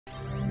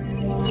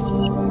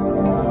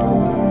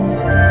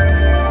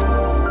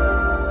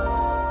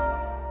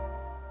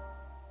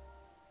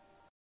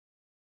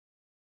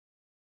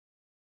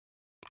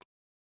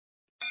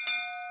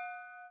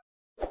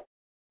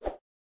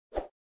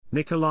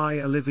Nicholai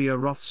Olivia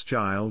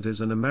Rothschild is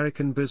an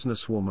American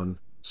businesswoman,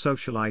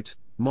 socialite,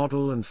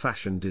 model and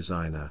fashion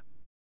designer.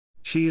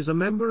 She is a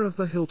member of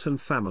the Hilton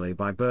family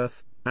by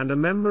birth, and a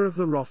member of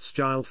the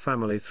Rothschild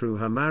family through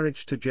her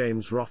marriage to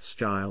James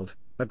Rothschild,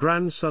 a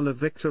grandson of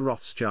Victor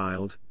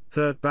Rothschild,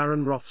 3rd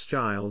Baron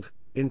Rothschild,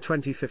 in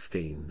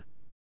 2015.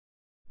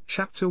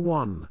 Chapter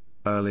 1: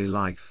 Early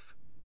Life.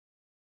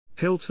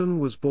 Hilton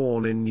was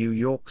born in New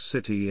York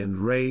City and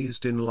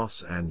raised in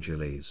Los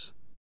Angeles.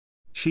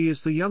 She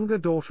is the younger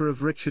daughter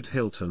of Richard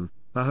Hilton,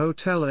 a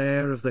hotel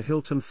heir of the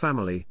Hilton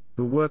family,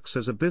 who works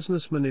as a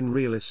businessman in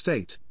real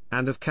estate,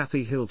 and of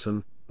Kathy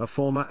Hilton, a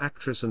former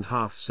actress and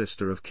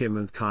half-sister of Kim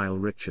and Kyle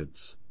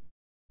Richards.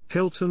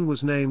 Hilton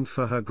was named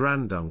for her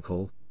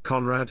granduncle,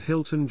 Conrad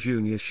Hilton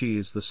Jr. She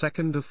is the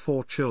second of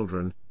 4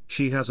 children.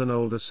 She has an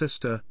older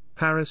sister,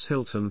 Paris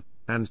Hilton,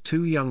 and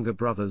 2 younger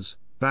brothers,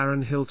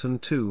 Baron Hilton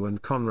II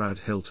and Conrad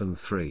Hilton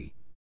III.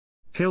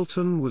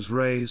 Hilton was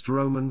raised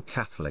Roman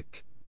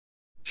Catholic.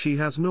 She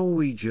has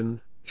Norwegian,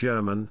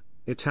 German,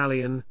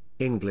 Italian,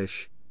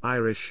 English,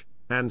 Irish,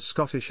 and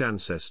Scottish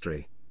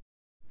ancestry.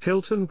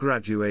 Hilton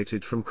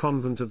graduated from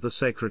Convent of the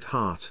Sacred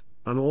Heart,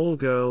 an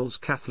all-girls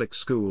Catholic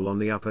school on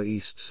the Upper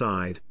East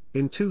Side,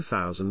 in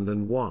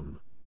 2001.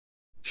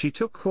 She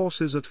took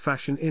courses at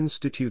Fashion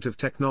Institute of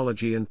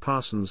Technology and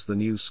Parsons the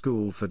New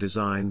School for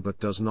Design but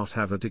does not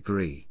have a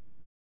degree.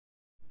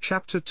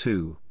 Chapter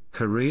 2: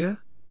 Career.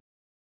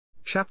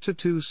 Chapter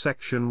 2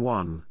 Section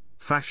 1: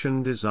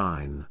 Fashion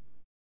Design.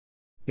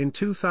 In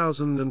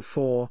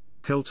 2004,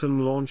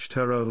 Hilton launched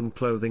her own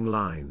clothing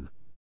line.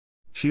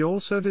 She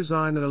also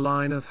designed a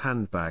line of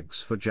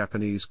handbags for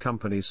Japanese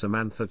company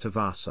Samantha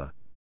Tavasa.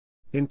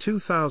 In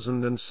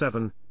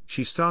 2007,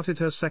 she started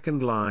her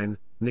second line,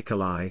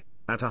 Nicholai,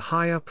 at a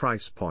higher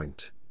price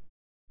point.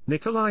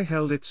 Nicholai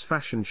held its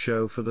fashion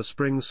show for the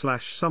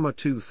Spring/Summer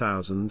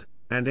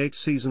 2008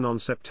 season on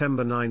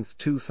September 9,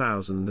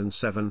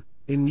 2007,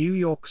 in New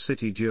York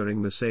City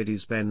during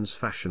Mercedes-Benz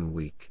Fashion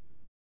Week.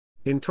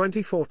 In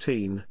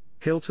 2014,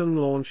 Hilton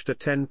launched a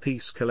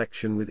 10-piece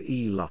collection with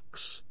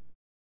E-Lux.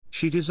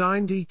 She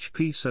designed each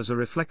piece as a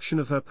reflection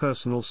of her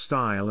personal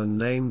style and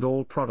named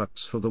all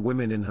products for the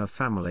women in her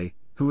family,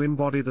 who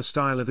embody the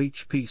style of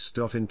each piece.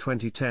 In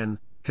 2010,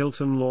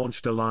 Hilton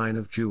launched a line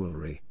of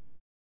jewelry.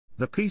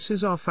 The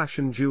pieces are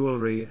fashion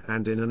jewelry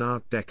and in an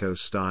Art Deco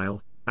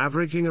style,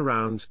 averaging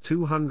around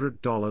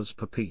 $200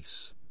 per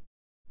piece.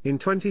 In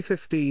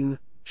 2015,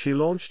 she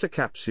launched a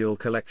capsule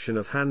collection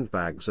of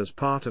handbags as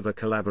part of a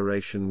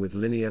collaboration with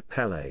Linea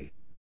Pelle.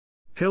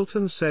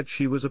 Hilton said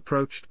she was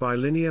approached by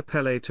Linea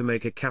Pelle to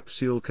make a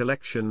capsule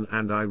collection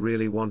and I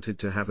really wanted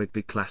to have it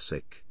be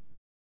classic.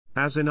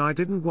 As in, I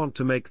didn't want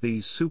to make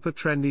these super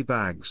trendy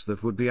bags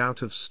that would be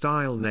out of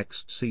style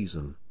next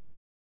season.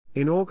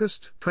 In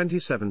August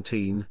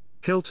 2017,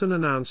 Hilton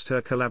announced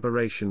her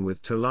collaboration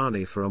with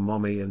Tolani for a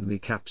Mommy and Me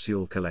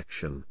capsule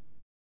collection.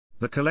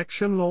 The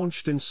collection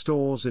launched in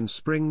stores in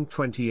spring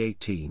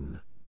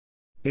 2018.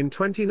 In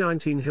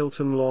 2019,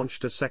 Hilton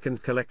launched a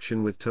second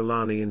collection with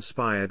Tolani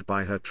inspired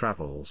by her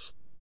travels.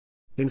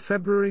 In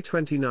February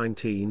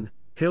 2019,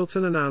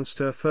 Hilton announced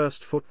her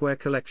first footwear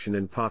collection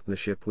in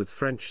partnership with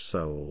French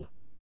Soul.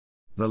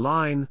 The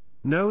line,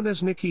 known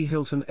as Nicky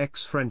Hilton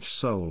x French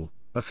Soul,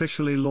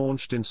 officially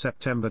launched in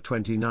September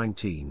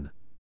 2019.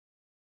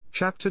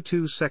 Chapter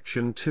 2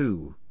 Section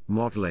 2: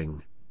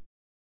 Modeling.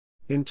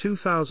 In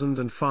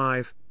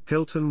 2005,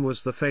 Hilton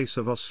was the face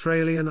of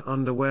Australian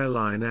underwear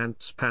line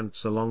Ants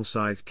Pants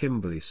alongside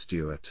Kimberly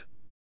Stewart.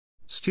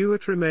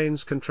 Stewart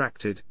remains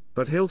contracted,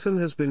 but Hilton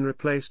has been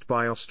replaced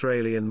by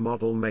Australian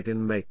model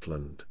Megan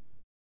Maitland.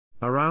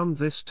 Around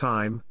this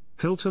time,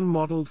 Hilton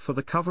modeled for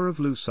the cover of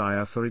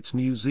Lucia for its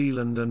New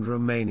Zealand and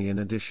Romanian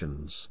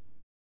editions.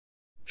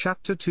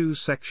 Chapter 2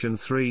 Section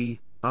 3: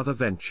 Other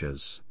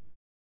Ventures.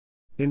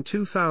 In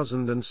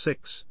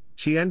 2006,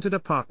 she entered a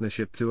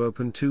partnership to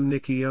open 2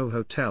 Nicky O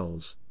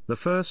hotels, the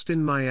first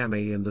in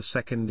Miami and the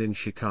second in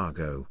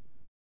Chicago.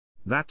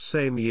 That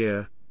same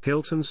year,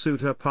 Hilton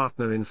sued her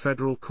partner in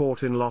federal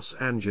court in Los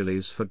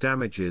Angeles for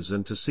damages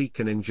and to seek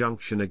an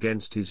injunction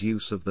against his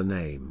use of the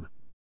name.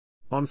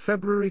 On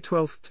February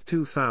 12,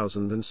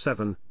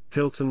 2007,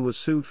 Hilton was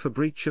sued for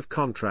breach of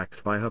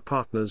contract by her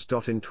partners.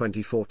 In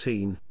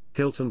 2014,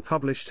 Hilton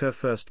published her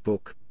first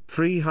book,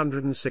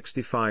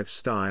 365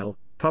 Style,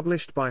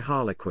 published by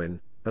Harlequin,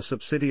 a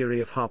subsidiary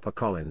of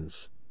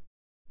HarperCollins.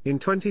 In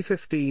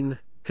 2015,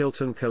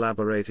 Hilton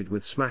collaborated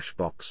with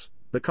Smashbox,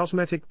 the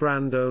cosmetic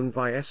brand owned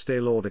by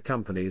Estée Lauder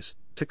Companies,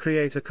 to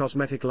create a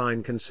cosmetic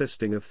line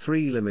consisting of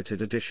 3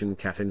 limited edition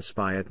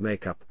cat-inspired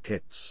makeup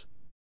kits.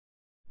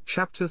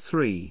 Chapter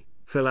 3: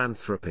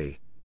 Philanthropy.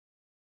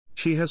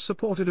 She has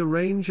supported a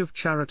range of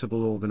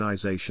charitable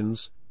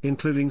organizations,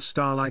 including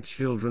Starlight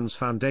Children's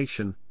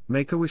Foundation,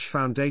 Make-A-Wish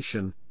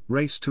Foundation,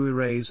 Race to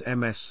Erase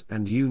MS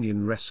and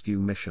Union Rescue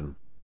Mission.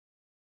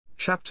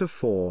 Chapter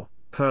 4: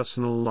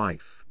 Personal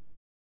Life.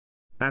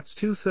 At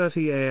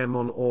 2:30 a.m.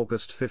 on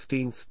August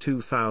 15,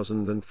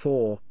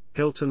 2004,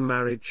 Hilton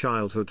married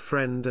childhood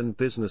friend and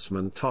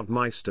businessman Todd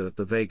Meister at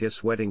the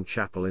Vegas Wedding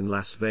Chapel in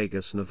Las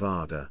Vegas,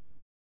 Nevada.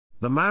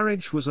 The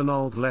marriage was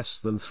annulled less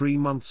than 3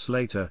 months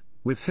later,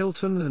 with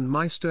Hilton and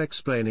Meister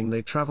explaining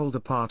they traveled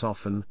apart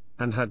often,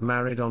 and had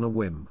married on a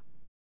whim.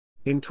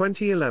 In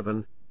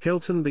 2011,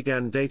 Hilton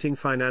began dating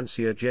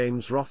financier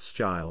James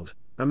Rothschild,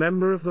 a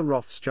member of the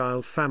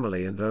Rothschild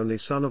family and only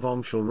son of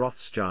Onshel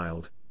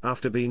Rothschild,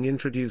 after being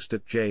introduced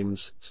at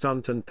James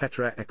Stunt and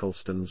Petra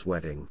Eccleston's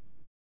wedding.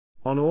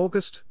 On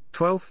August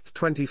 12,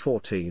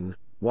 2014,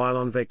 while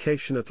on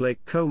vacation at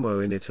Lake Como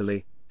in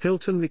Italy,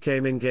 Hilton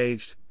became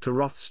engaged to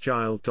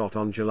Rothschild.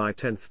 On July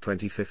 10,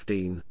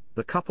 2015,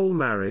 the couple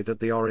married at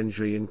the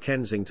Orangery in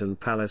Kensington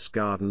Palace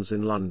Gardens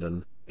in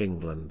London,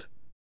 England.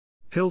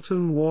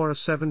 Hilton wore a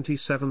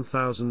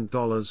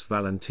 $77,000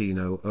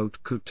 Valentino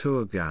haute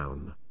couture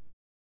gown.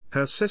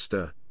 Her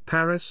sister,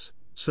 Paris,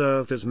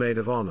 served as maid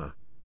of honor.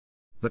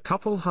 The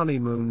couple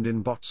honeymooned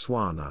in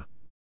Botswana.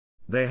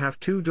 They have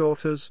 2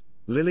 daughters,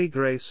 Lily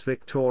Grace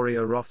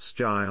Victoria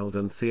Rothschild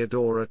and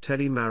Theodora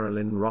Teddy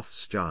Marilyn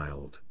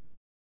Rothschild.